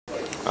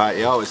Right,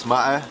 yo, it's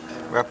Matter,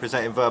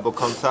 representing Verbal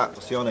Contact.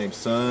 What's your name,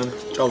 son?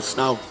 Joe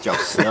Snow. Joe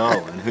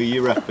Snow. And who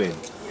you repping?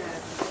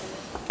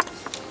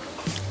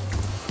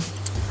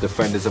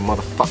 Defenders of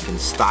motherfucking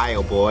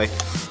style, boy.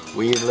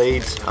 We in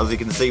Leeds, as you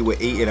can see,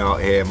 we're eating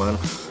out here, man.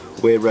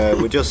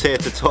 We're just here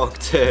to talk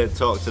to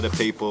the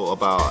people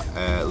about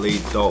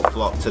Leeds Don't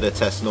Flop to the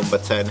test number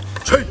 10.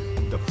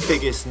 The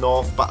biggest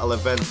North battle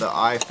event that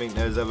I think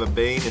there's ever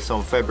been. It's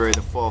on February the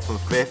 4th and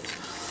 5th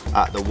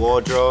at the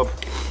Wardrobe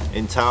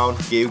in town.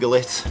 Google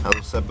it, as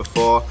I said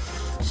before.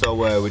 So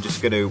we're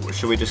just gonna,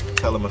 should we just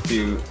tell them a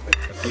few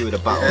of the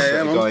battles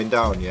that are going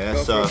down? Yeah.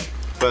 So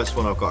first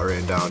one I've got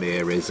written down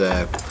here is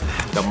the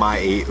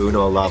mighty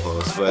Uno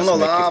Lavos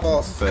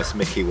versus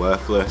Mickey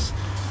Worthless.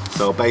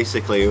 So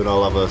basically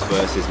Uno Lavos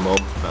versus Mum.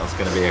 That's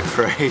gonna be a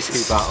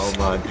crazy battle,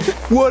 man.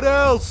 What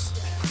else?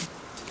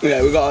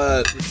 Yeah, we got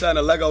a return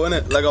of Lego,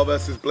 innit? Lego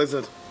versus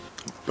Blizzard.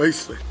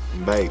 Basically.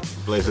 Mate,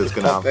 Blizzard's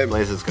gonna have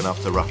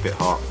to wrap it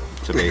hot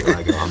to beat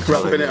Lego. I'm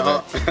telling you,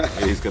 hot.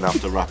 He's gonna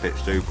have to wrap it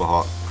super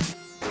hot.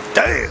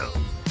 Damn!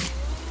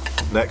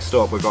 Next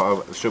up, we've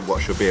got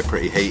what should be a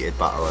pretty heated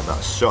battle, and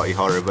that's Shotty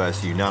Horror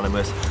versus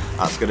Unanimous.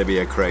 That's gonna be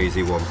a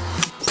crazy one.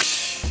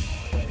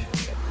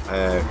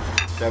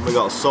 Then we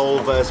got Soul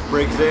versus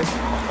Briggsy,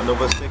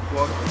 another sick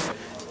one.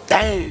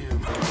 Damn!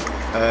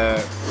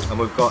 And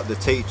we've got the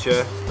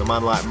teacher, the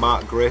man like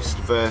Mark Grist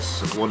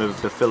versus one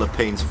of the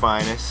Philippines'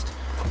 finest.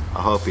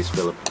 I hope he's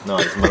no,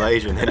 he's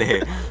Malaysian, isn't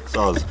he?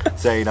 So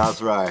Zayn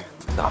Azrai.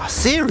 Nah,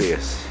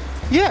 serious?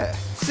 Yeah,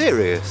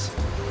 serious.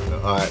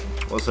 Alright,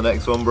 what's the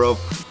next one, bro?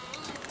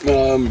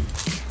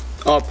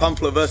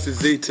 Pamphlet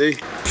versus ZT.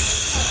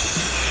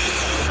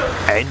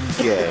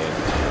 Endgame.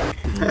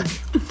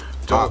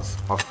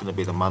 That's gonna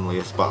be the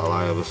manliest battle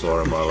I ever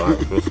saw in my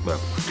life, trust me.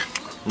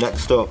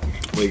 Next up,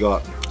 we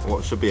got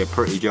what should be a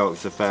pretty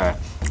jokes affair,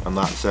 and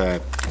that's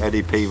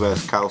Eddie P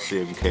versus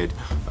Calcium Kid.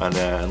 And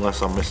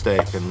unless I'm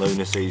mistaken,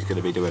 Lunacy's going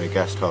to be doing a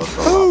guest host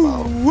on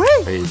that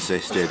battle. He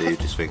insisted, he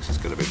just thinks it's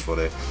going to be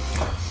funny.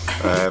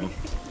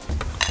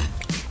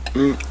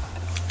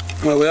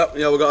 Well,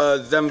 we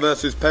got Zen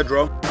versus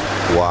Pedro.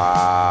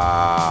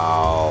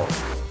 Wow.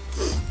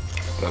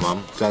 Come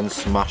on, Zen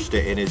smashed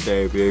it in his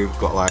debut,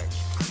 got like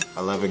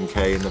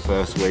 11k in the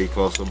first week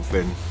or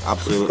something,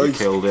 absolutely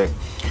killed it.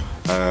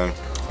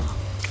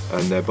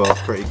 And they're both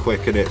pretty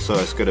quick in it, so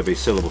it's going to be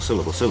syllable,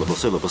 syllable, syllable,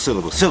 syllable,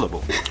 syllable,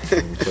 syllable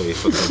until you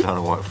fucking don't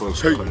know what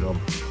fuck's going on.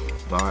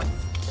 Right.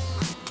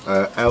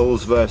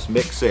 Els versus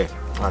Mixie.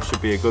 That should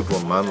be a good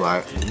one, man.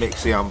 Like,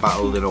 Mixie ain't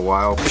battled in a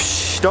while.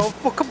 Psh, don't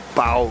fuck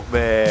about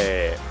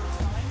me.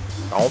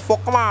 Don't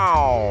fuck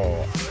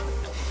about.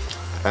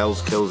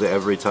 Els kills it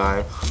every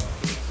time.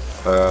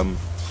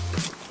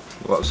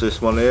 What's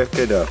this one here,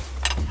 kiddo?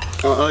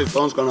 Oh, your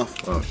phone's gone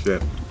off. Oh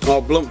shit.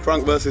 Oh, Blunt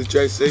Frank versus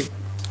JC.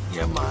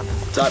 Yeah, man.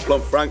 Type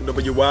Blunt Frank,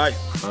 WY.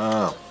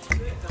 Oh,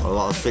 a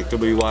lot of sick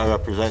WY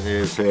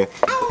representatives here.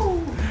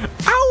 Ow!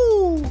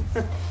 Ow!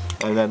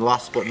 And then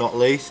last but not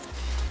least,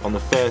 on the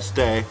first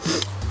day,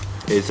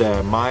 is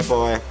my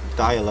boy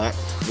Dialect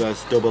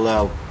versus Double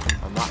L.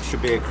 And that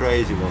should be a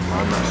crazy one,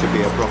 man. That should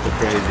be a proper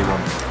crazy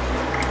one.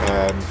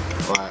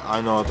 Like,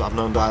 I've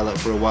known Dialect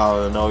for a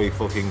while, and I know he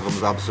fucking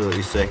comes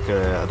absolutely sick.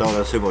 I don't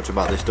know too much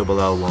about this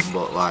Double L one,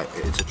 but like,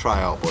 it's a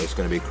tryout, but it's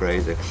going to be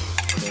crazy.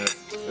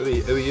 Who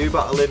are you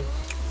battling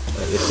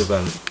at this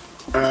event?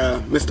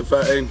 Mr.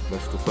 13.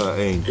 Mr.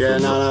 13. Yeah,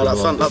 no,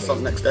 that's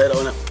on next day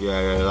though, innit?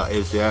 Yeah, that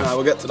is, yeah. Nah,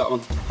 we'll get to that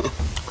one.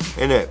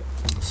 Innit?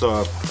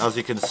 So, as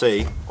you can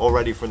see,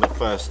 already from the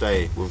first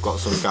day, we've got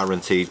some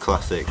guaranteed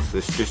classics.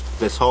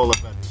 This whole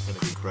event is going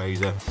to be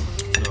crazy.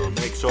 So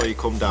make sure you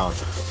come down.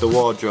 The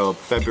Wardrobe,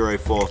 February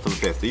 4th and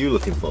 5th. Are you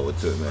looking forward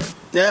to it, mate?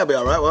 Yeah, it'll be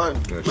alright,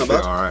 won't it? Not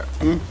bad. Alright.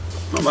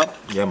 Not bad.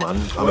 Yeah,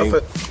 man. I mean,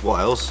 what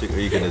else are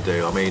you gonna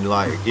do? I mean,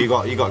 like, you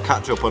got to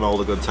catch up on all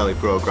the good telly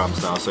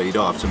programs now, so you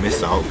don't have to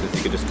miss out, because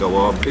you can just go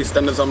home.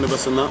 EastEnders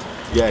Omnibus and that.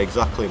 Yeah,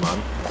 exactly,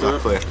 man.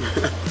 Exactly.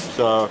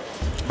 So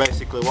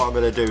basically, what I'm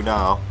gonna do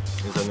now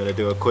is I'm gonna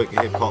do a quick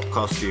hip hop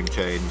costume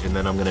change, and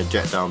then I'm gonna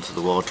jet down to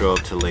the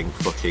Wardrobe to link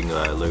fucking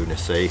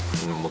Lunacy,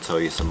 and we'll tell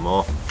you some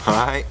more. All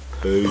right.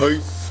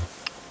 Peace.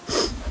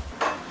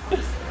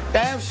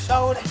 Damn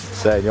shorty.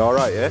 Saying you all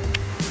right, yeah?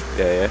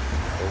 Yeah.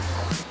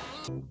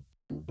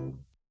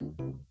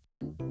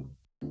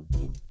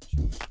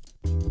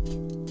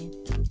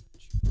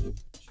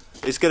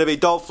 It's going to be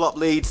Don't Flop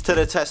Leeds to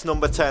the test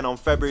number 10 on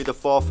February the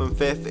 4th and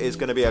 5th. It's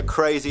going to be a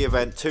crazy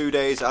event, 2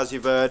 days as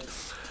you've heard.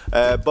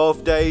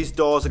 Both days,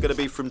 doors are going to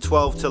be from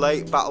 12 till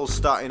 8, battles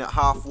starting at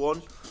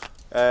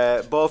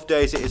 1:30. Both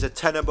days it is a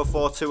tenner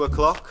before 2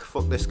 o'clock,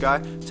 fuck this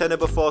guy, tenner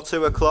before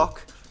 2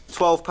 o'clock,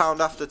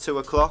 £12 after 2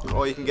 o'clock,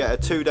 or you can get a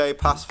 2-day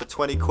pass for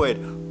 20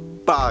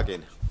 quid.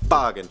 Bargain,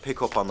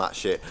 pick up on that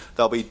shit.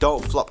 There'll be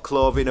Don't Flop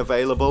clothing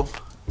available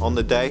on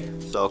the day,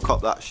 so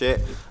cop that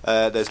shit.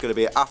 There's going to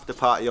be an after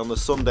party on the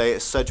Sunday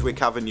at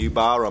Sedgwick Avenue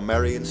Bar on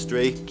Merrion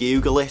Street.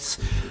 Google it.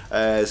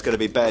 There's going to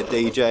be bare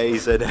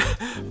DJs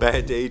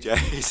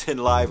and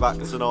live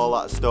acts and all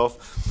that stuff.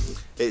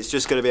 It's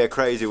just going to be a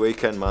crazy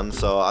weekend, man.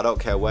 So I don't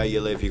care where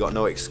you live, you got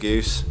no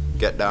excuse.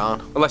 get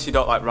down. Unless you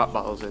don't like rap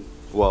battles in.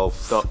 Well,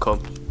 Don't come.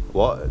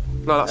 what?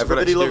 No, that's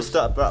Everybody a good loves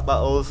rap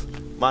battles.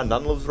 My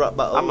nan loves rap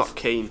battles. I'm not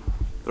keen.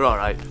 They're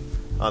alright.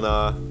 I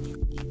know.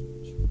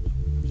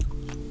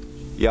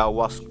 Yeah,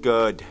 what's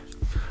good?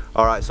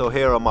 Alright, so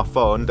here on my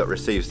phone that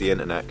receives the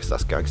internet, because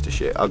that's gangster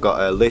shit, I've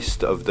got a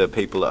list of the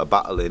people that are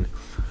battling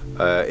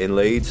in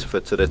Leeds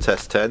to the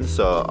Test 10.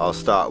 So I'll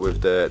start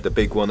with the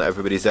big one that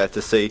everybody's there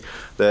to see.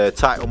 The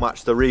title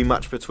match, the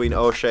rematch between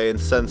O'Shea and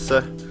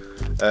Sensor.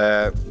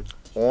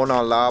 Ona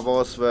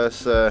Lavos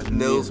versus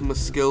Nils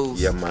Muskills.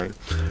 Yeah, mate.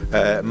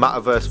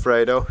 Mata versus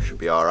Fredo, should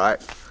be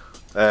alright.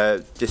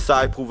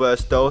 Disciple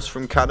versus Dose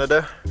from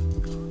Canada.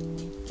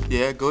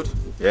 Yeah, good.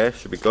 Yeah,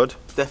 should be good.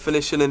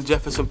 Definition and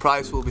Jefferson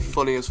Price will be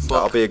funny as fuck.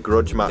 That'll be a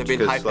grudge match. They've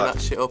been hyping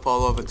that shit up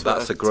all over Twitter.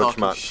 That's a grudge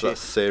match. Shit.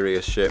 That's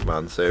serious shit,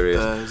 man.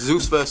 Serious.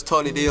 Zeus versus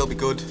Tony D will be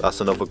good.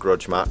 That's another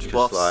grudge match.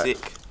 What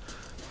sick.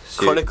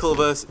 Chronicle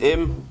versus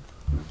him.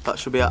 That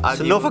should be an It's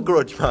another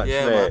grudge match,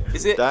 yeah, mate. Man.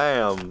 Is it?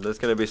 Damn, there's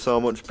gonna be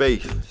so much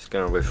beef. It's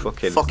gonna be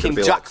fucking. Fucking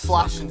be Jack like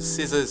Flash and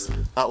Scissors.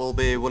 That will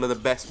be one of the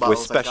best battles.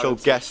 with special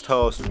guest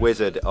host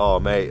Wizard. Oh,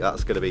 mate,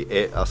 that's gonna be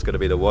it. That's gonna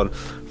be the one.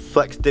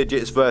 Flex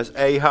Digits versus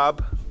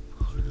Ahab.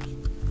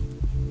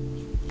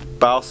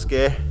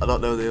 Balski. I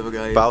don't know the other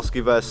guy.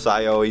 Balski versus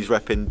Sayo. He's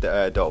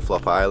repping Don't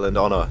Flop Island.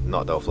 Oh no,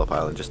 not Don't Flop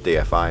Island, just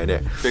DFI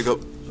innit. Big up.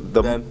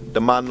 The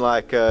man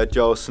like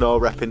Joe Snow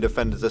repping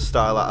Defenders of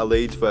Style out of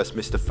Leeds versus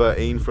Mr.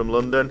 13 from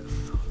London.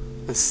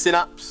 And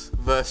Synapse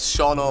versus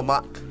Sean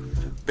O'Mac.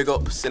 Big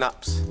up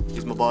Synapse.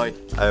 He's my boy.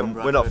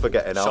 We're not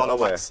forgetting out, Sean are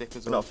we? O'Mac's sick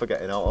as well. We're not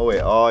forgetting out, are we?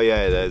 Oh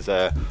yeah, there's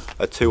a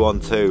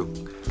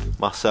 2-on-2.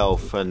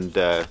 Myself and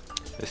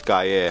this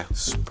guy here.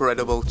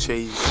 Spreadable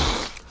cheese.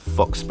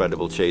 Fuck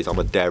spreadable cheese. I'm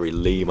a Dairy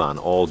Lee man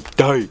all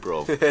day,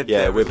 bro.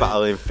 Yeah, we're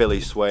battling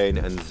Philly Swain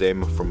and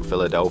Zim from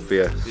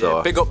Philadelphia. So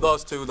yeah, big up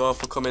those two though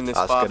for coming this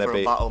far for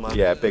a battle, man.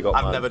 Yeah, big up,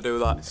 man. I'd never do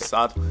that. It's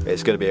sad.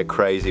 It's gonna be a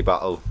crazy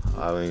battle.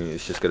 I mean,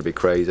 it's just gonna be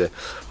crazy.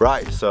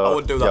 Right, so I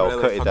would do that. yo,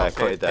 Really, cut it there,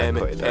 cut it there,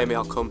 cut it there. Pay me,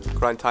 I'll come.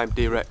 Grind time,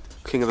 direct.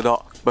 King of the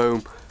dot.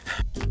 Boom.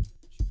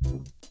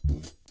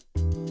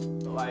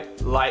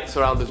 Like lights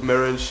around us,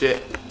 mirror and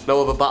shit.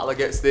 No other battler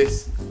gets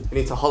this. You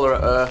need to holler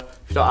at her.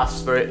 If you don't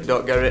ask for it, you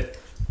don't get it.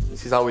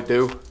 This is how we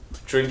do.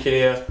 Drinking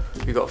here.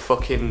 We got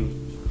fucking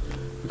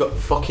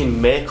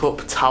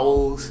makeup,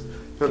 towels.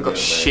 We got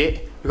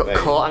shit. We got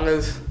coat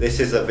hangers. This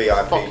is a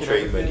VIP Fucking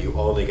treatment. everything. You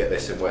only get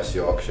this in West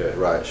Yorkshire.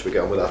 Right, should we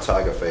get on with our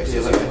tiger faces?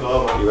 Yeah, let's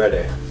go, man. You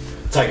ready?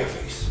 Tiger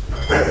face.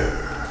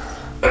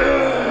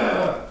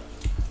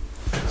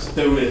 Let's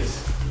do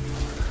this.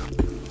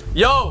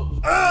 Yo!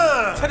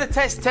 To the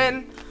Test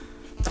 10.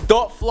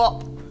 Don't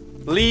Flop.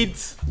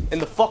 Leeds in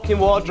the fucking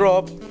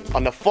wardrobe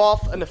on the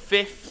 4th and the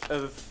 5th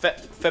of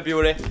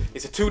February.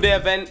 It's a 2-day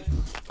event.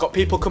 Got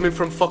people coming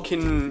from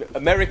fucking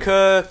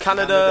America,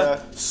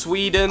 Canada,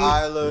 Sweden,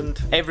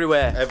 Ireland,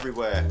 everywhere.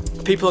 everywhere.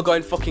 People are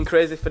going fucking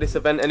crazy for this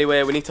event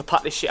anyway. We need to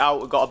pack this shit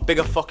out. We've got a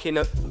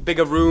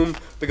bigger room,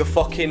 bigger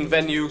fucking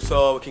venue,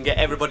 so we can get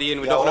everybody in.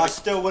 We don't I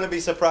still wouldn't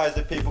be surprised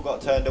if people got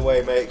turned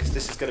away, mate, because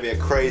this is going to be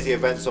a crazy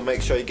event. So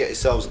make sure you get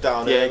yourselves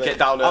down early. Yeah, get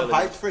down early.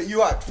 I'm hyped for it. You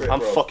hyped for it, I'm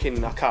bro?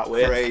 fucking, I can't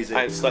wait. Crazy,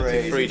 I ain't slept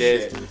in 3 crazy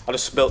days. shit. I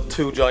just spilt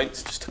 2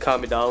 joints just to calm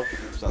me down.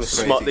 I'm gonna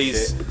crazy smot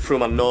these shit. through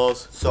my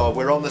nose. So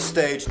we're on the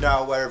stage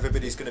now where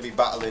everybody's going to be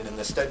battling, and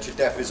the stench of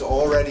death is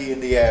already in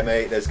the air,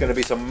 mate. There's going to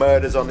be some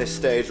murders on this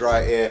stage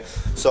right here.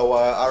 So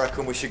I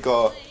reckon we should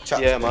go chat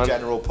to the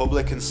general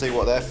public and see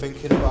what they're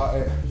thinking about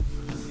it.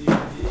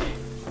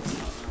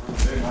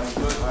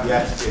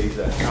 Yes,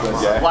 Jesus.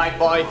 Yeah. White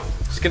boy,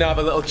 just gonna have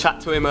a little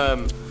chat to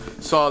him.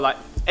 So like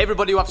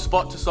everybody who I've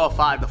spotted so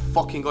far, they're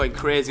fucking going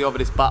crazy over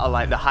this battle.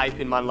 Like they're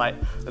hyping, man. Like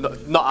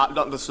not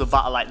just the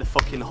battle, like the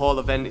fucking whole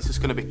event. It's just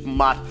gonna be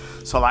mad.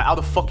 So like, how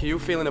the fuck are you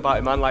feeling about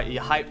it, man? Like, are you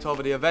hyped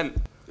over the event?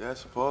 Yeah, I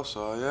suppose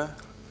so.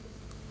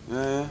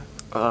 Yeah.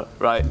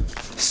 Right.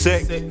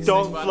 Sick.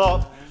 Don't man.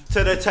 flop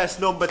to the test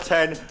number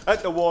 10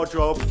 at the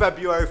wardrobe,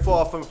 February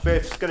 4th and 5th.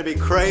 It's gonna be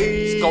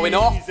crazy. It's going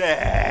off.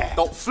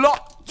 Don't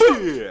flop.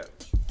 Yeah.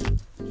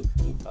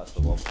 That's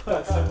the one.